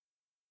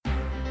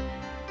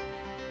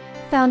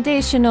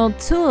Foundational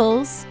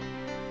tools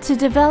to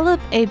develop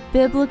a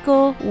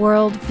biblical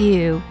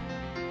worldview.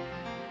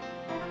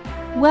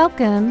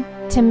 Welcome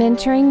to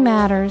Mentoring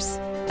Matters,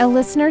 a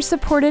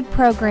listener-supported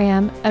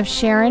program of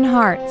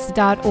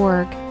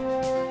SharonHearts.org.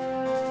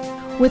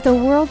 With the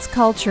world's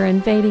culture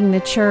invading the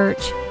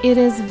church, it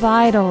is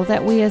vital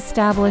that we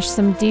establish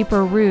some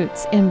deeper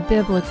roots in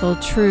biblical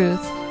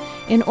truth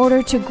in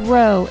order to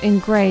grow in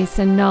grace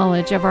and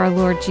knowledge of our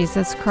Lord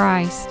Jesus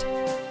Christ.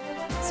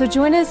 So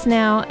join us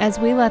now as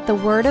we let the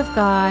Word of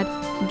God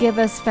give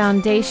us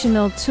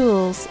foundational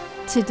tools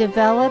to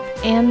develop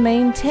and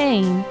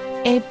maintain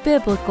a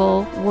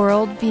biblical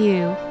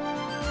worldview.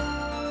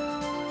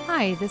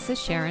 Hi, this is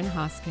Sharon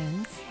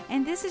Hoskins.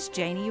 And this is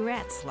Janie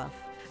Ratzlaff.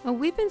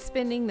 We've been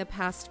spending the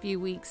past few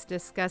weeks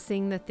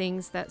discussing the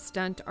things that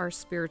stunt our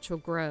spiritual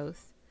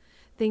growth.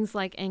 Things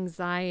like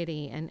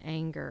anxiety and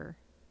anger.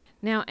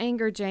 Now,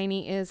 anger,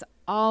 Janie, is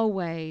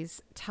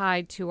always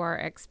tied to our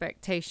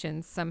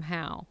expectations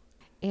somehow.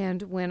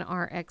 And when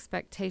our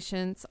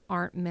expectations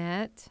aren't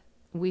met,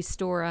 we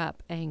store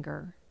up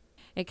anger.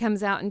 It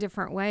comes out in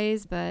different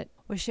ways, but...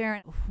 Well,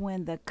 Sharon,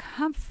 when the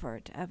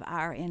comfort of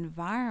our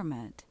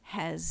environment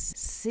has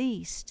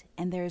ceased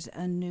and there's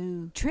a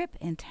new trip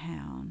in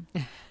town,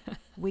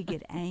 we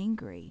get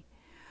angry.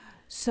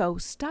 So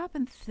stop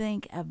and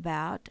think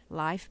about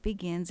life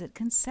begins at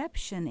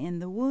conception in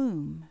the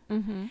womb.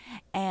 Mm-hmm.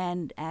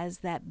 And as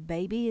that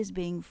baby is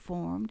being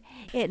formed,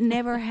 it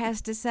never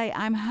has to say,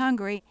 I'm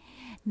hungry.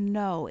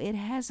 No, it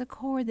has a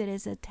cord that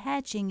is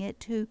attaching it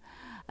to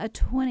a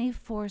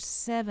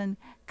 24/7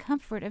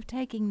 comfort of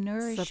taking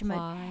nourishment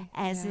Supply,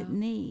 as it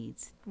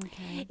needs.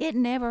 Okay. It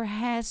never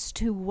has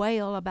to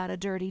wail about a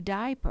dirty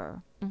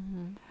diaper.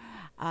 Mm-hmm.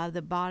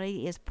 The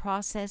body is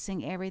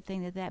processing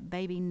everything that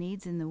baby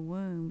needs in the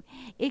womb.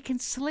 It can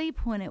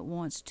sleep when it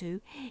wants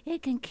to.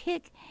 It can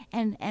kick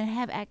and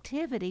have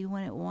activity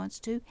when it wants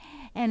to.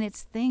 And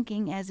it's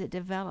thinking as it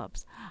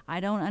develops. I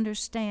don't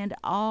understand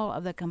all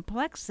of the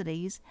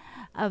complexities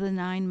of the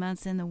 9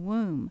 months in the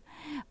womb.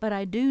 But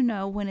I do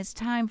know when it's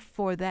time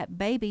for that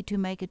baby to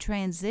make a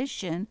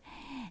transition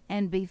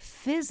and be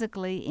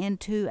physically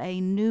into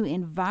a new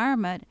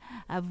environment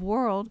of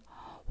world,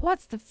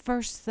 what's the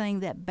first thing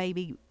that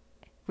baby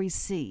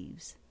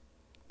receives?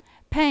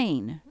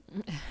 Pain.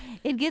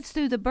 It gets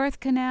through the birth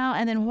canal,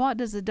 and then what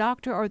does the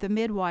doctor or the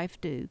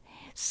midwife do?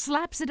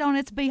 Slaps it on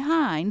its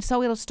behind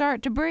so it'll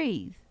start to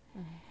breathe.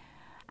 Mm-hmm.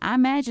 I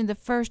imagine the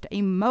first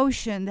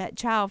emotion that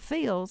child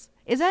feels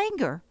is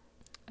anger.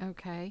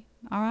 Okay.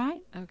 All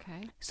right?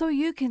 Okay. So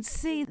you can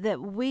see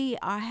that we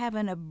have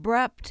an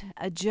abrupt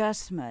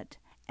adjustment,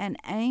 and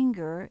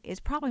anger is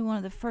probably one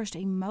of the first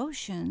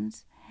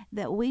emotions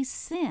that we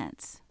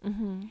sense.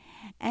 Mm-hmm.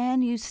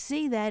 And you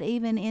see that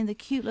even in the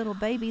cute little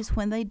babies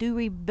when they do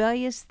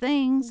rebellious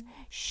things,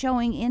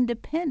 showing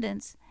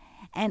independence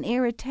and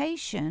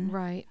irritation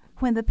Right.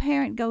 when the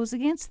parent goes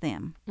against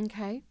them.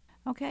 Okay.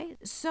 Okay,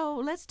 so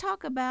let's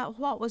talk about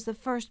what was the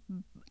first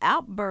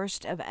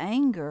outburst of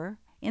anger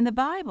in the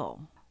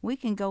Bible. We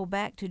can go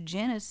back to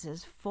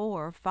Genesis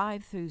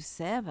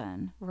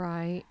 4:5-7.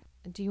 Right.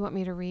 Do you want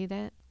me to read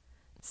it?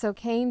 So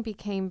Cain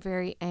became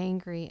very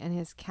angry, and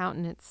his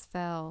countenance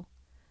fell.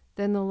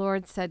 Then the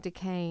Lord said to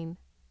Cain,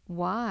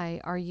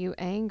 "Why are you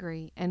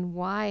angry, and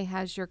why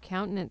has your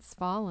countenance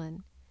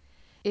fallen?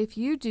 If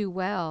you do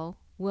well,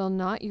 will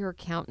not your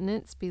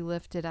countenance be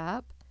lifted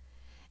up?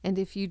 And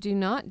if you do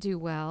not do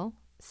well,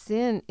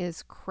 sin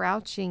is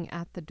crouching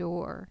at the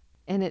door,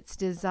 and its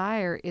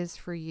desire is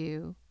for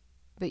you,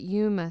 but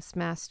you must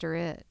master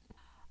it."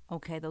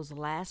 Okay, those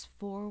last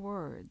 5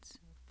 words.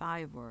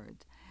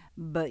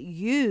 But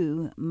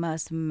you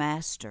must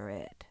master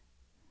it.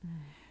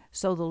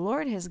 So the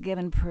Lord has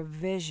given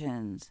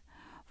provisions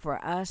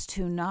for us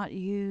to not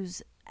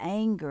use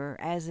anger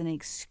as an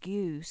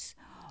excuse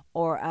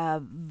or a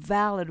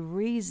valid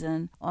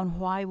reason on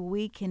why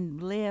we can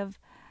live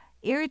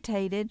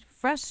irritated,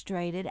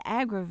 frustrated,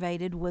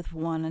 aggravated with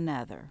one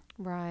another.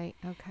 Right.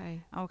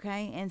 Okay.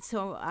 Okay, and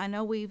so I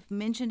know we've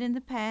mentioned in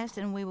the past,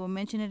 and we will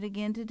mention it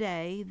again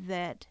today,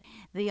 that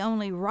the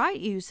only right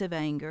use of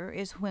anger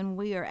is when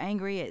we are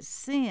angry at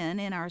sin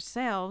in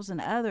ourselves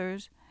and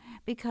others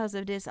because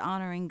of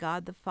dishonoring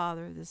God the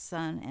Father, the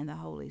Son, and the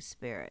Holy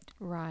Spirit.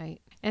 Right.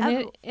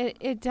 And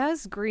it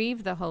does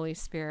grieve the Holy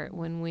Spirit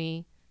when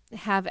we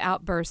have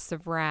outbursts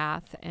of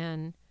wrath,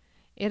 and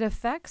it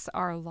affects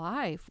our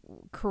life.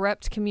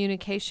 Corrupt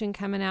communication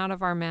coming out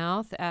of our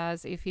mouth,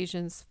 as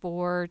Ephesians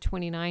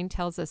 4:29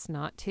 tells us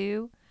not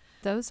to.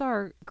 Those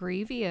are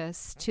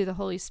grievous to the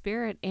Holy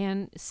Spirit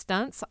and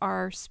stunts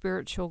our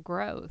spiritual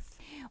growth.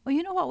 Well,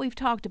 you know what we've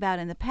talked about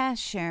in the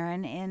past,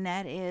 Sharon, and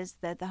that is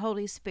that the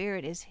Holy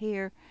Spirit is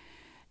here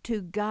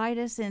to guide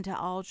us into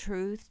all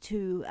truth,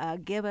 to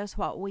give us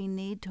what we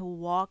need to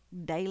walk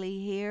daily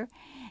here.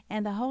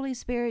 And the Holy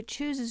Spirit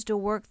chooses to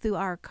work through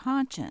our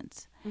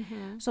conscience.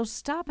 Mm-hmm. So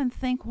stop and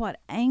think what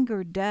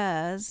anger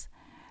does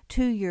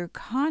to your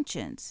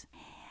conscience.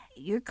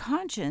 Your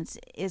conscience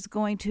is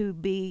going to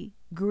be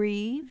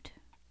grieved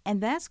And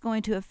that's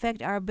going to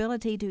affect our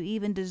ability to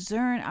even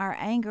discern our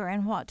anger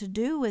and what to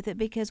do with it,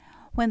 because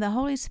when the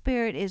Holy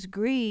Spirit is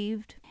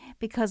grieved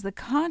because the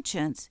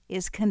conscience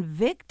is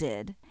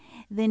convicted,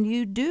 then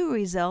you do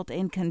result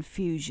in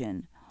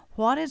confusion.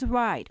 What is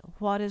right?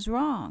 What is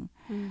wrong?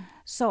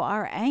 So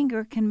our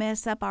anger can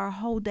mess up our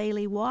whole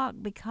daily walk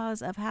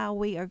because of how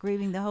we are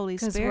grieving the Holy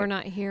Spirit. Because we're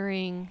not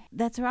hearing.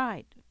 That's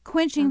right.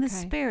 Quenching the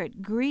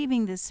Spirit,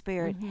 grieving the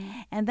Spirit.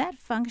 And that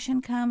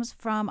function comes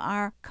from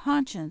our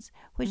conscience,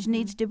 which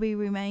needs to be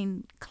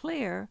remain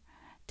clear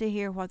to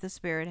hear what the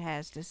Spirit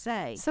has to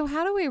say. So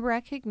how do we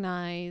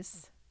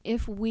recognize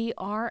if we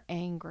are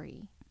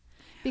angry?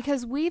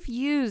 Because we've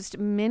used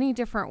many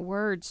different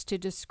words to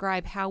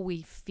describe how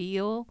we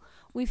feel.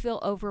 We feel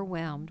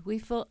overwhelmed. We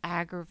feel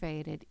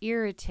aggravated,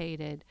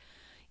 irritated.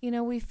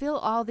 We feel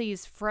all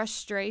these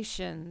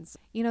frustrations,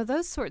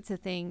 those sorts of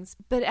things.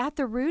 But at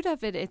the root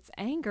of it, it's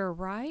anger,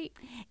 right?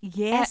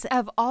 Yes.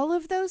 Of all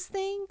of those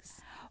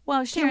things?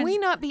 Well, can we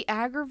not be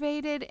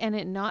aggravated and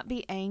it not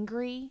be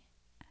angry?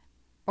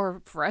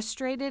 Or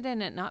frustrated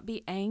and it not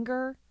be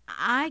anger?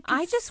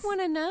 I just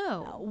want to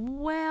know.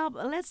 Well,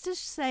 let's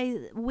just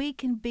say we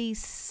can be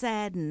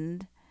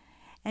saddened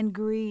and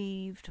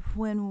grieved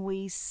when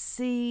we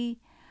see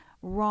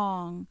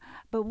wrong,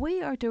 but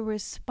we are to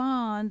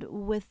respond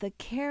with the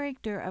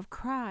character of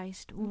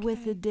Christ,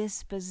 with the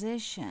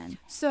disposition.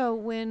 So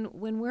when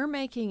we're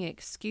making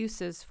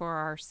excuses for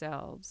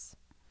ourselves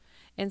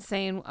and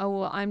saying, oh,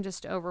 well, I'm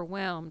just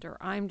overwhelmed, or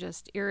I'm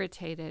just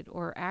irritated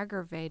or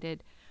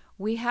aggravated,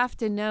 we have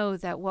to know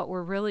that what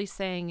we're really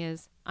saying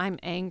is, I'm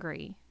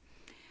angry.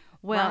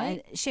 Well,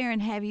 right? Sharon,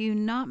 have you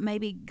not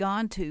maybe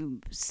gone to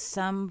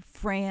some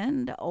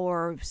friend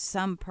or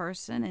some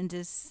person and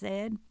just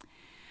said,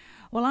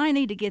 well, I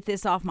need to get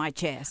this off my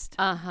chest.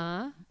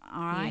 Uh-huh.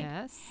 All right?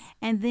 Yes.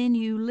 And then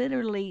you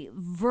literally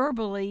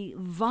verbally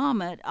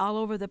vomit all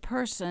over the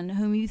person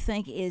whom you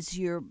think is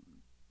your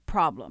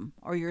problem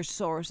or your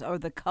source or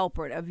the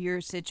culprit of your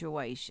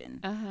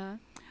situation. Uh-huh.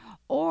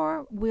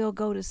 Or we'll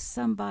go to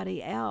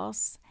somebody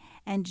else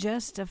and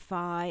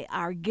justify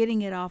our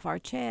getting it off our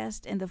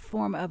chest in the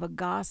form of a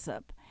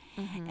gossip.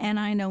 And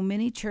I know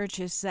many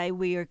churches say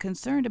we are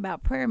concerned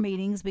about prayer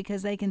meetings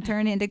because they can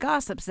turn into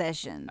gossip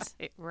sessions.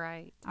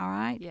 Right. All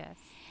right? Yes.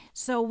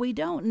 So we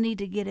don't need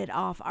to get it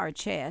off our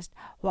chest.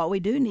 What we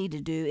do need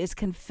to do is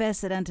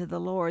confess it unto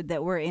the Lord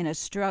that we're in a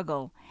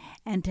struggle,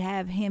 and to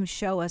have Him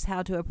show us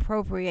how to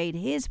appropriate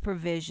His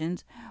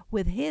provisions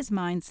with His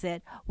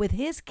mindset, with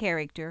His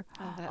character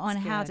on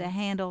how to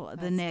handle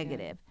the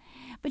negative.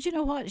 But you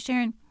know what,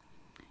 Sharon?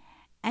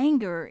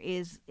 Anger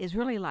is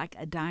really like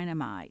a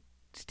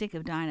stick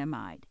of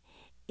dynamite.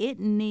 It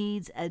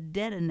needs a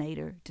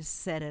detonator to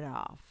set it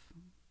off.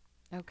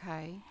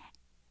 Okay.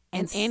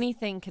 And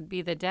anything could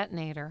be the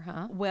detonator,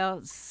 huh?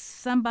 Well,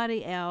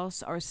 somebody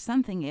else or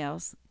something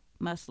else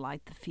must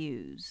light the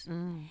fuse.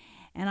 And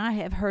I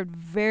have heard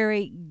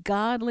very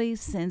godly,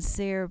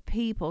 sincere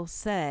people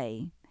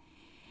say,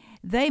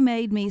 they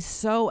made me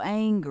so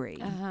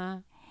angry.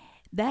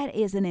 That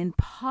is an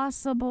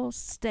impossible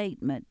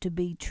statement to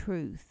be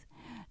truth.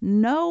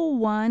 No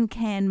one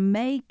can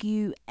make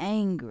you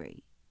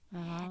angry.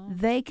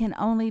 They can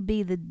only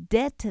be the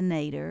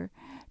detonator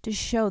to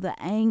show the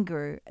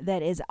anger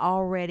that is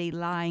already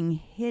lying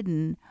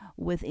hidden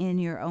within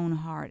your own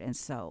heart and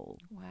soul.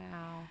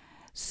 Wow.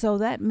 So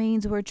that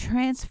means we're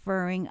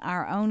transferring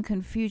our own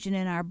confusion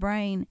in our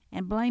brain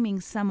and blaming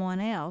someone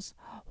else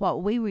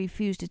what we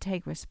refuse to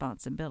take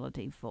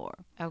responsibility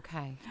for.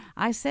 Okay.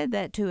 I said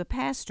that to a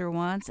pastor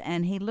once,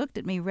 and he looked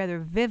at me rather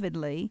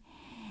vividly,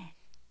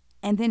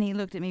 and then he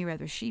looked at me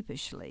rather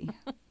sheepishly.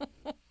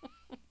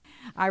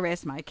 I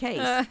rest my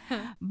case.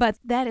 But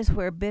that is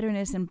where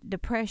bitterness and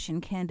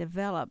depression can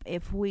develop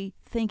if we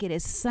think it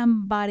is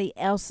somebody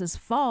else's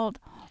fault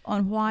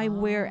on why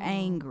we're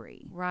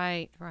angry.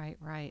 Right.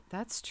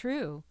 That's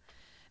true.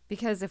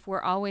 Because if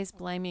we're always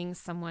blaming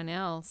someone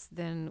else,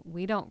 then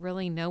we don't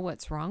really know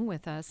what's wrong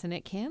with us, and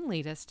it can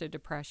lead us to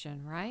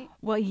depression, right?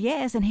 Well,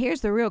 yes, and here's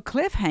the real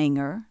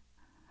cliffhanger.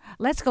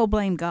 Let's go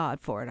blame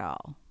God for it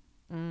all.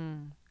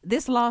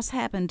 This loss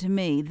happened to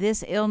me.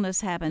 This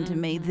illness happened to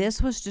me.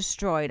 This was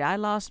destroyed. I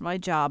lost my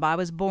job. I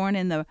was born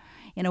in a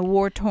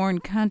war-torn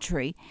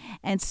country.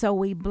 And so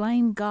we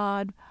blame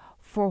God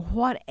for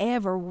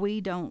whatever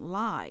we don't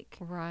like.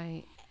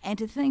 Right. And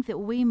to think that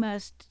we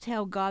must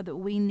tell God that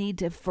we need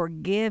to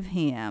forgive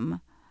Him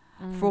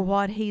for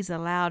what He's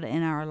allowed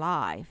in our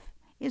life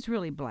is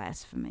really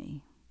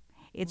blasphemy.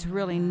 It's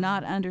really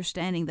not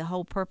understanding the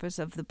whole purpose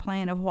of the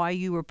plan of why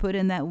you were put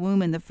in that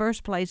womb in the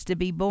first place, to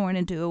be born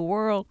into a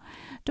world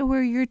to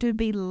where you're to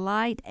be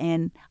light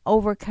and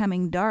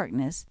overcoming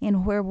darkness,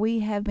 and where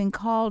we have been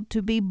called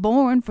to be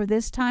born for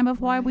this time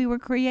of why we were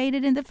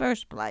created in the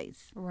first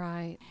place.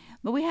 Right.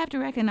 But we have to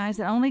recognize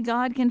that only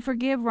God can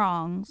forgive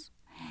wrongs,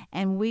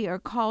 and we are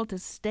called to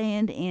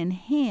stand in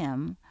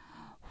Him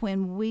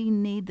when we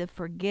need the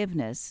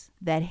forgiveness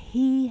that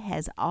He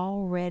has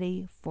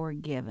already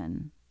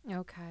forgiven.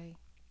 Okay.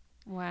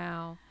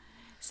 Wow.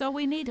 So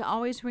we need to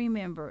always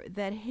remember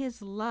that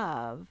His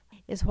love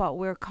is what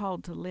we're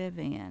called to live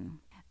in,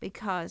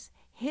 because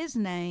His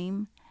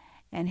name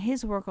and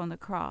His work on the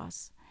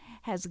cross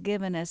has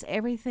given us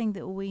everything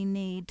that we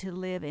need to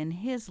live in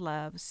His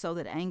love so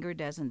that anger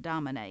doesn't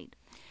dominate.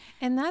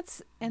 And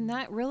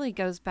that really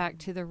goes back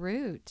to the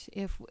root.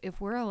 If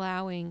we're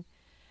allowing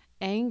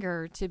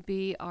anger to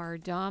be our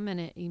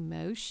dominant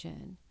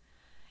emotion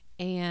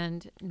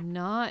and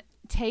not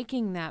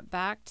taking that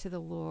back to the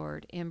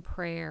Lord in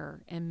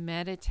prayer and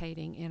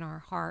meditating in our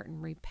heart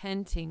and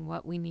repenting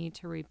what we need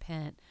to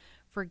repent,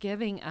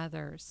 forgiving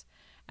others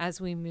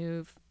as we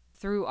move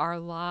through our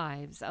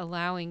lives,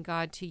 allowing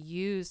God to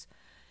use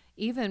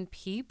even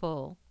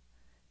people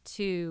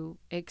to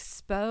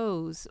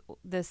expose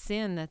the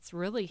sin that's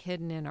really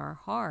hidden in our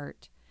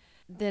heart,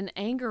 then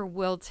anger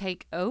will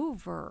take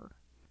over.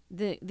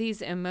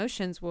 These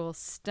emotions will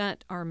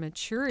stunt our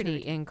maturity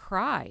in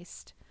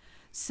Christ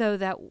so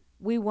that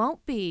we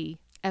won't be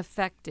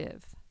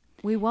effective.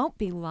 We won't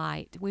be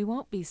light. We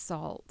won't be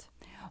salt.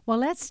 Well,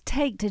 let's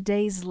take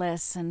today's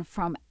lesson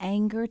from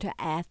anger to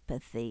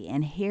apathy,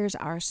 and here's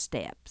our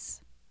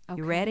steps. Okay.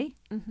 You ready?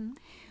 Mm-hmm.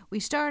 We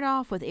start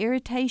off with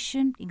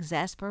irritation,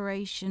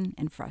 exasperation,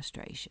 and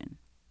frustration.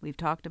 We've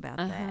talked about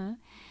that.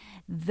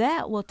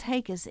 That will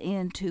take us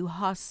into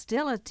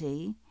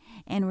hostility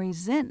and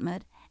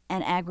resentment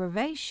and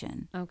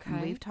aggravation. Okay.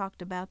 And we've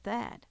talked about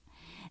that.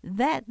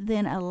 That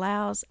then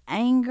allows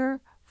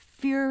anger,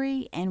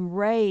 fury, and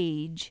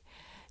rage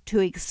to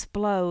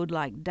explode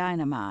like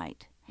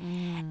dynamite.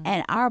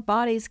 And our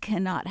bodies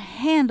cannot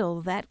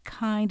handle that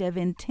kind of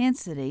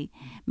intensity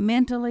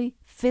mentally,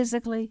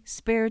 physically,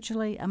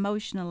 spiritually,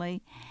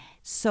 emotionally.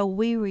 So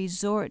we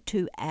resort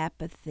to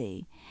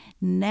apathy.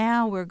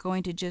 Now we're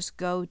going to just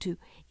go to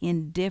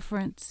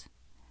indifference,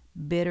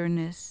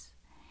 bitterness,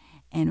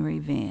 and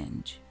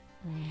revenge.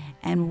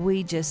 And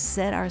we just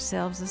set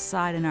ourselves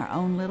aside in our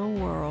own little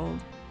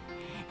world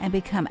and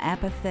become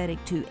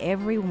apathetic to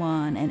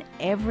everyone and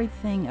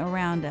everything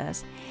around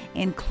us,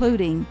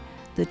 including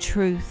the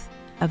truth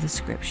of the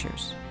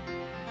Scriptures.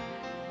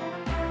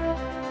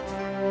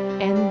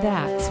 And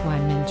that's why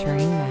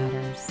mentoring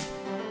matters.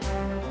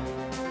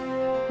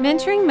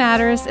 Mentoring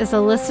Matters is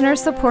a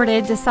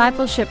listener-supported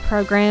discipleship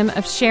program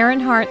of Sharon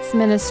Hart's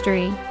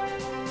ministry.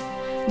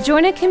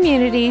 Join a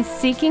community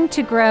seeking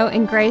to grow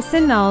in grace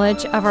and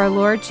knowledge of our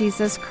Lord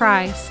Jesus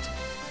Christ,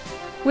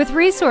 with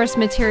resource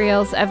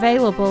materials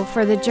available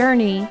for the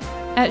journey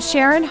at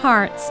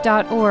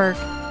sharonharts.org.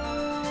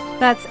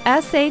 That's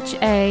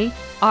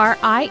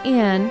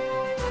SHARIN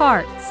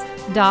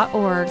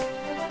hearts.org.